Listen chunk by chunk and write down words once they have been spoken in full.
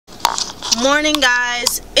morning,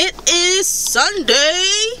 guys. It is Sunday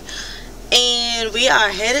and we are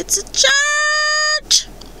headed to church.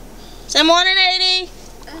 Say morning, lady.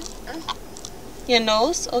 Your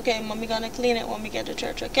nose? Okay, mommy gonna clean it when we get to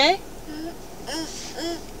church, okay?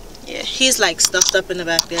 Yeah, he's like stuffed up in the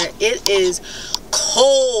back there. It is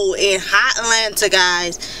cold in hot Atlanta,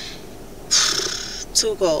 guys.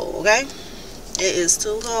 Too cold, okay? It is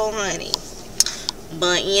too cold, honey.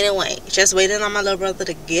 But anyway, just waiting on my little brother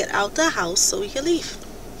to get out the house so we can leave.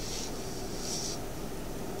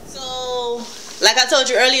 So, like I told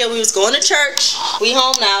you earlier, we was going to church. We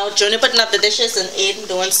home now. Junior putting up the dishes and Aiden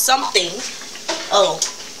doing something. Oh.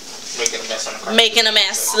 Making a mess on the carpet. Making a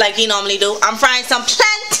mess like he normally do. I'm frying some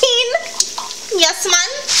plantain. Yes,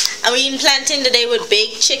 man. I'm eating plantain today with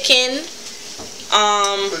baked chicken.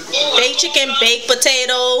 Baked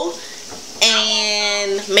potato,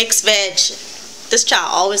 and mixed veg. This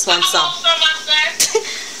child always wants some.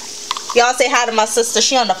 Y'all say hi to my sister.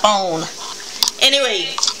 She on the phone.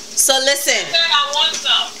 Anyway, so listen.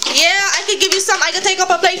 Yeah, I could give you some. I could take up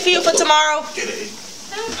a plate for you for tomorrow. Get it.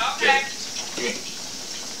 Okay.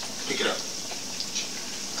 Pick it up.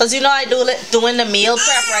 Cause you know I doing the meal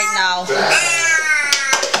prep right now.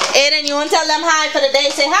 Aiden, you want to tell them hi for the day?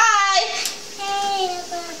 Say hi.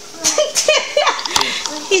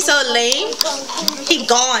 He's so lame. He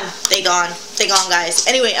gone. They gone, guys.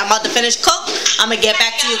 Anyway, I'm about to finish cook. I'm gonna get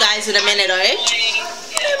back to you guys in a minute, alright?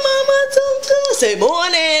 Hey, Mama Tonka. Say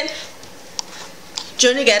morning.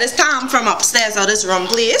 Junior, get his Tom from upstairs out of this room,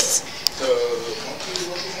 please.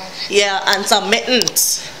 Yeah, and some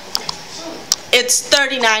mittens. It's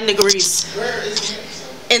 39 degrees.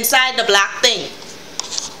 Inside the black thing.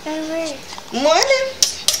 Morning.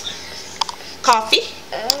 Coffee?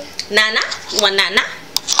 Nana? You want nana?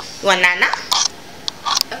 You want nana?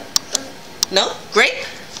 No? Grape?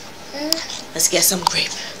 Let's get some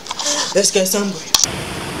grape. Let's get some grape.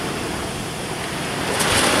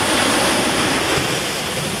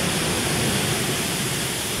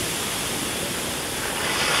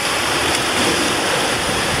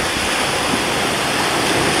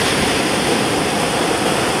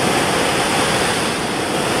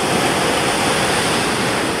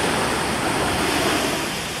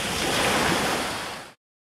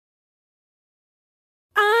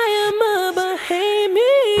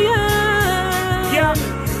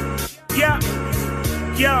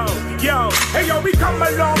 Hey yo, we come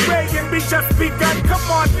a long way and we just begun.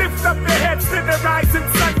 Come on, lift up your heads to the rising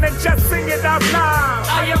sun and just sing it out loud.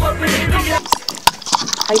 I am a baby.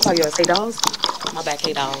 How you call yours? Hey dolls? My back,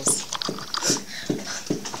 hey dolls.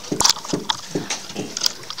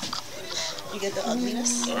 You get the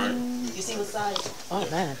ugliness? Alright. You see what side? Oh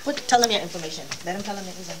man. Tell him your information. Let him tell him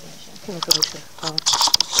his information. What information?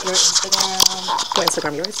 Your Instagram. Your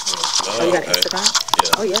Instagram, yours? Oh, you got okay. Instagram?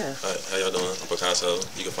 Yeah. Oh yeah. How y'all doing? I'm Picasso.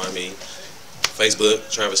 You can find me Facebook,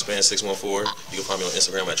 TravisSpan614. You can find me on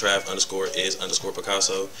Instagram at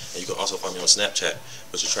Trav_is_Picasso. And you can also find me on Snapchat,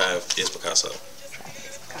 which is Trav_is_Picasso.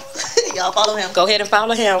 Y'all follow him. Go ahead and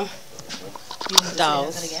follow him.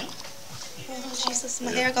 Dolls. Oh, Jesus,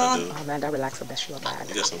 my hair gone. Oh man, that relaxer best you bad.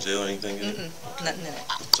 You got some gel or anything in it? Nothing in it.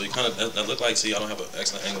 So you kind of, that look like, see, I don't have an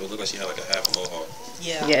excellent angle. It look like she had like a half a mohawk.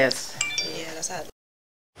 Yeah. Yes. Yeah, that's how it.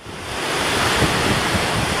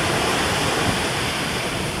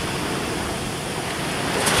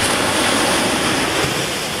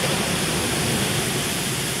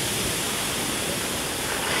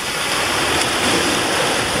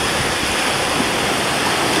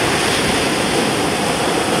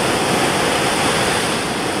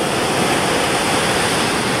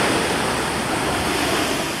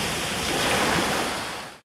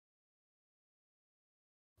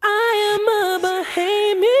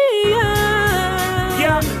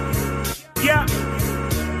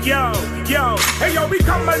 Yo, hey yo, we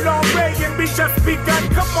come a long way and we just begun.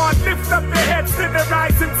 Come on, lift up your heads to the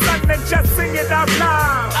rising sun and just sing it out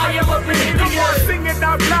loud. I am a baby. Come on, sing it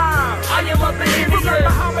out loud. I am a baby. From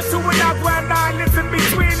Bahama to an Agua and islands in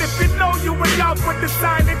between. If you know you in love with the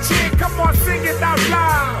silent chin, come on, sing it out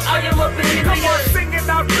loud. I am a baby. Come on, sing it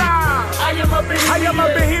out loud. I am a baby. I am a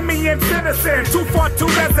Bahamian citizen, 242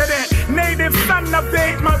 resident, native son of the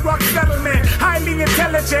 8 Mile Rock settlement, highly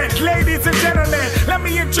intelligent, ladies and gentlemen. Let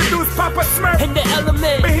me introduce Papa Smurf in the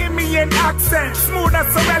element. Bahamian accent, smooth and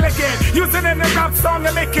so elegant. Use it in a rap song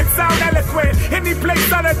and make it sound eloquent. Any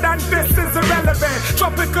place other than this is irrelevant.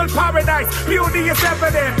 Tropical paradise, beauty is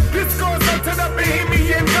evident. This goes out to the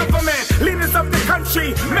Bahamian government, leaders of the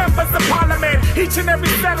country, members of parliament. Each and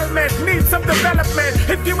every settlement needs some development.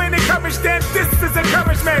 If you ain't encouraged, then this is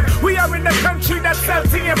encouragement. We are in a country that's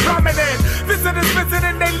healthy and prominent. Visitors visit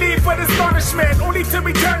and they leave with astonishment, only to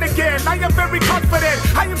return again. I am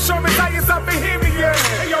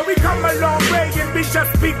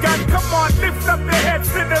just begun. Come on, lift up your heads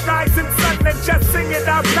to the rising sun and just sing it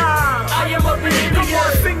out loud. I am a Bahamian. Come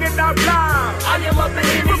on, sing it out loud. I am a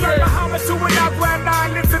Bahamian. From Bahamas to an Grand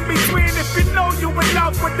Islands in between. If you know you in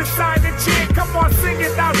love with the sign and cheer, come on, sing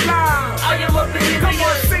it out loud. I am a Bahamian. Come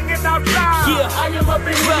on, sing it out loud. Yeah, I am a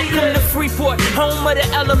Bahamian. Welcome to Freeport, home of the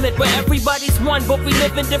element, where everybody's one, but we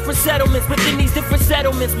live in different settlements. Within these different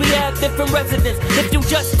settlements, we have different residents. If you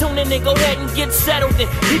just tune in, then go ahead and get settled in.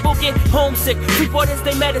 People get homesick, Freeport is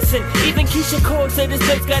their medicine. Even Keisha Cole said this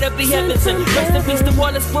place gotta be heaven sent. Rest in peace to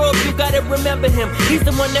Wallace Grove, you gotta remember him. He's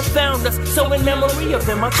the one that found us, so in memory of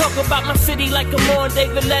him, I talk about my city like I'm on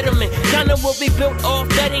David Letterman. Ghana will be built off,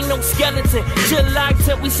 that ain't no skeleton. July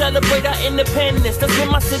 10th, we celebrate our independence. That's when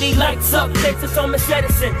my city lights up, thanks to Thomas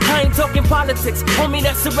Edison. I ain't talking politics, homie,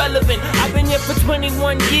 that's irrelevant. I've been here for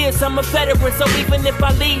 21 years, I'm a veteran. So even if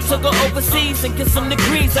I leave to go overseas and get some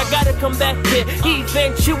degrees, I gotta come back here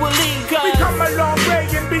eventually. We come a long way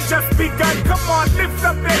and we just begun. Come on, lift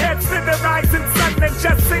up your heads to the rising sun and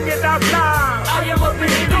just sing it out loud. I am a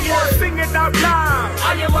Bahamian. Come on, sing it out loud.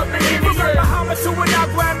 I am a Bahamian. From Bahamas to an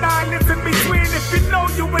Grand Islands in between. If you know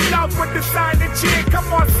you in love with the sign and cheer,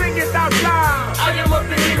 come on, sing it out loud. I am a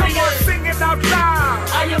Bahamian. Come on, sing it out loud.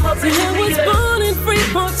 I am a Bahamian. I was born in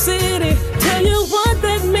Freeport City. Tell you what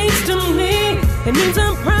that means to me. It means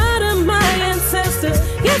I'm proud of my ancestors.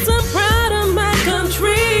 Yes, I'm proud of my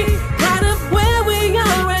country. Proud of where we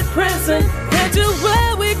are at present. Compared to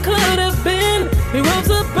where we could have been. We rose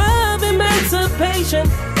above emancipation.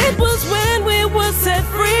 It was when we were set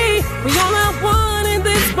free. We all are one in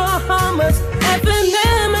this Bahamas.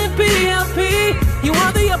 FNM and PLP. You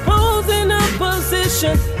are the opposing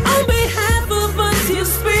opposition. On behalf of us you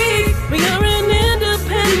speak. We are an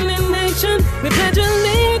independent nation. We pledge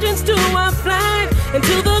allegiance to our flag and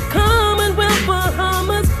to the Commonwealth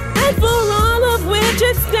Bahamas, and for all of which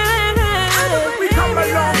it stands. We come a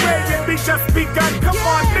long way and we just begun. Come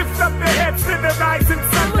on, lift up your heads to the rising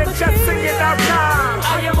sun and just sing it out loud.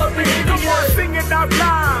 I am a Bahamian. Come on, sing it out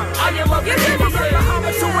loud. I am a Bahamian. From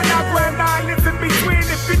Bahamas to an Grand Islands in between.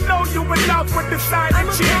 If you know you in love with the sign and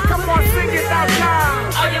cheer, come on, sing it out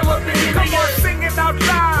loud. I am a Bahamian. Come on, sing it out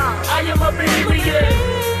loud. I am a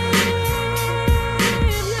Bahamian.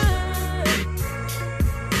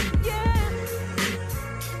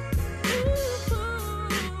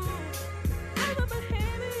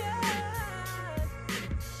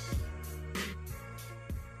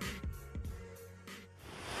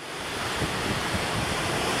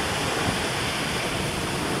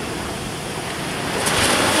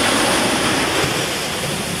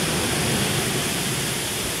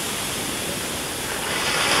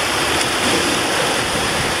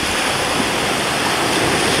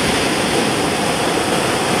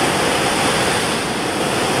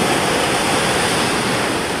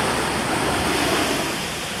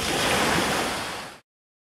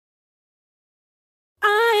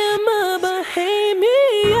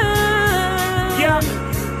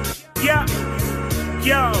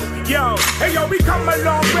 Yo, hey yo, we come a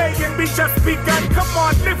long way and we just begun. Come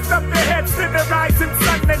on, lift up your heads to the rising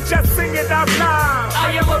sun and just sing it out loud.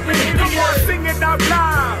 I am a Bahamian. Come on, sing it out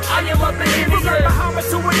loud. I am a Bahamian. From Bahamas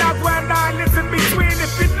to an Grand Islands in between.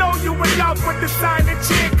 If you know you in love with the sign and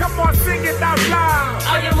cheer, come on, sing it out loud.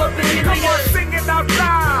 I am a Bahamian. Come on, sing it out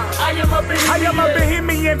loud. I am a Bahamian. I am a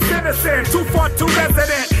Bahamian citizen, 242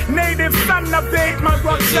 resident, native son of the 8 Mile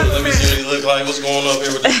Rock settlement. Let me see what he look like. What's going on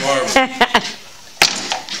here with this barber?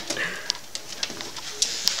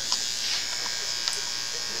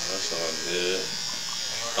 Good.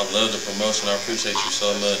 I love the promotion. I appreciate you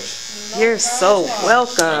so much. You're so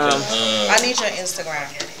welcome. I need your Instagram.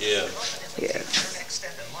 Yeah. Yeah.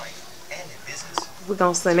 We're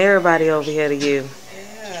going to send everybody over here to you.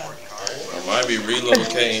 Yeah. I might be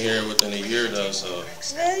relocating here within a year though, so.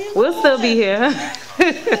 We'll still be here.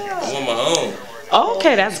 I'm on my own.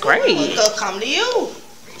 Okay, that's great. We'll come to you.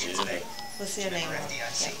 Yeah. What's your name?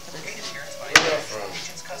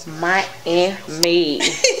 Miami.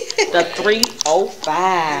 The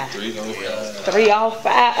 305. 305.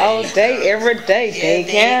 305 all day, every day. Dade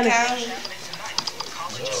County.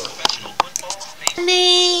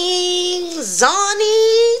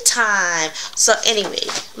 Zonny time. So anyway,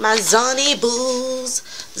 my Zonny boos,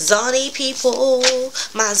 Zonny people,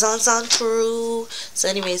 my Zon crew. So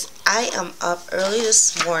anyways, I am up early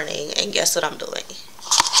this morning and guess what I'm doing?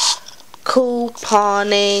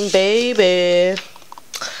 Couponing, baby.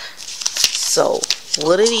 So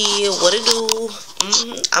what it is, what it do,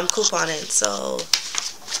 I'm couponing. So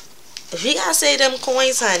if you guys say them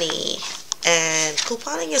coins, honey, and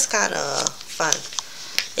couponing is kind of fun,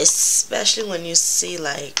 especially when you see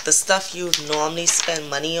like the stuff you normally spend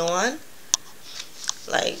money on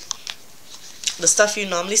Like, the stuff you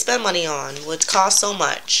normally spend money on would cost so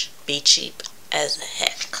much. Be cheap as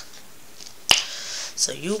heck.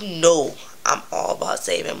 So you know I'm all about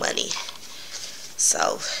saving money.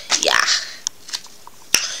 So yeah.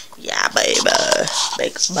 Yeah, baby.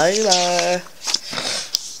 Big baby.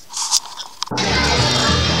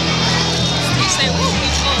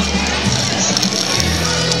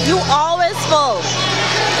 You always full.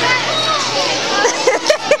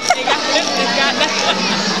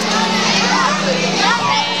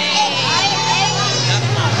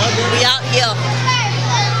 We out here.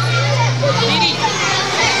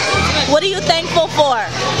 What are you thankful for?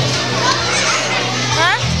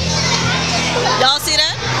 Huh? Y'all see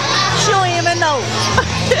that? She don't even know.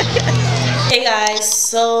 Hey guys,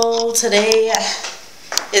 so today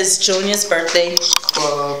is Junior's birthday.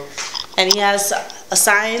 And he has a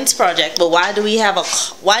science project, but why do we have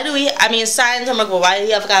science homework, but why do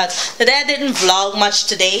we have cards? Today I didn't vlog much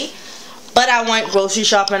today, but I went grocery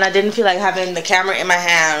shopping. I didn't feel like having the camera in my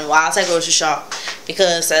hand while I grocery shop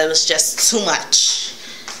because it was just too much.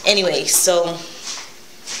 Anyway, so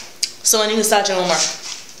when you start your homework.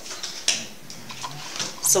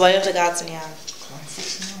 So why you have the cards in your hand?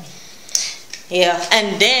 Yeah,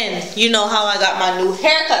 and then you know how I got my new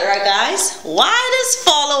haircut, right, guys? Why this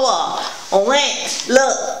follower went,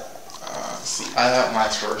 look. See, I got my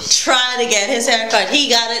first. Try to get his haircut. He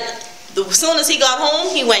got it. As soon as he got home,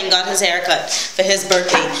 he went and got his haircut for his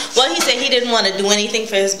birthday. Well, he said he didn't want to do anything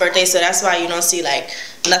for his birthday, so that's why you don't see like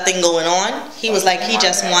nothing going on. He was like, he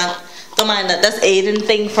just want. Don't mind that. That's Aiden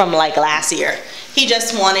thing from like last year. He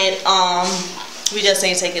just wanted. We just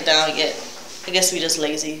ain't take it down yet. I guess we just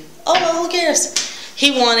lazy. Oh well, who cares?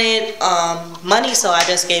 He wanted money, so I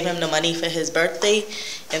just gave him the money for his birthday,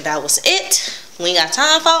 and that was it. We ain't got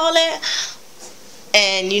time for all that.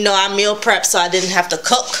 And you know I meal prep, so I didn't have to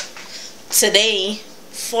cook today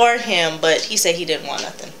for him, but he said he didn't want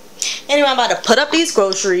nothing. Anyway, I'm about to put up these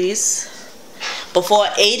groceries before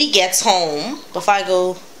 80 gets home, before I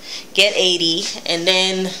go get 80, and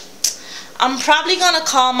then I'm probably gonna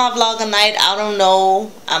call my vlog a night. I don't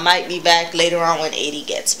know. I might be back later on when 80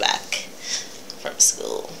 gets back from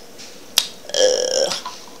school.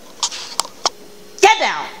 Get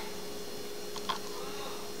down.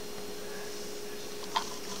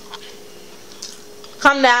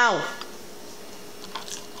 Come down.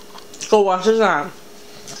 Go wash his arm.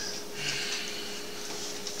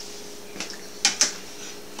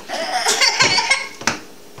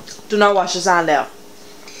 Do not wash his arm now.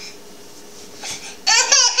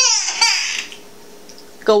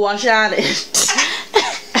 Go wash your arm. He's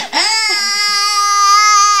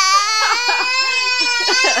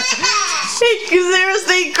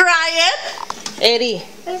seriously crying. Eddie,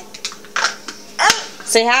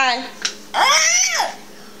 say hi. I'm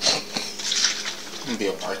gonna be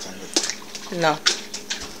a bartender. No.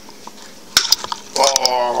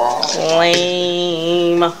 Oh.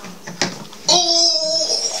 Lame.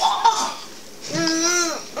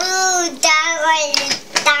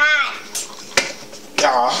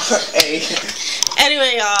 Hey.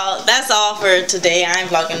 Anyway, y'all, that's all for today. I ain't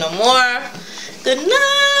vlogging no more. Good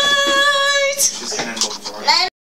night. Just gonna go vlog.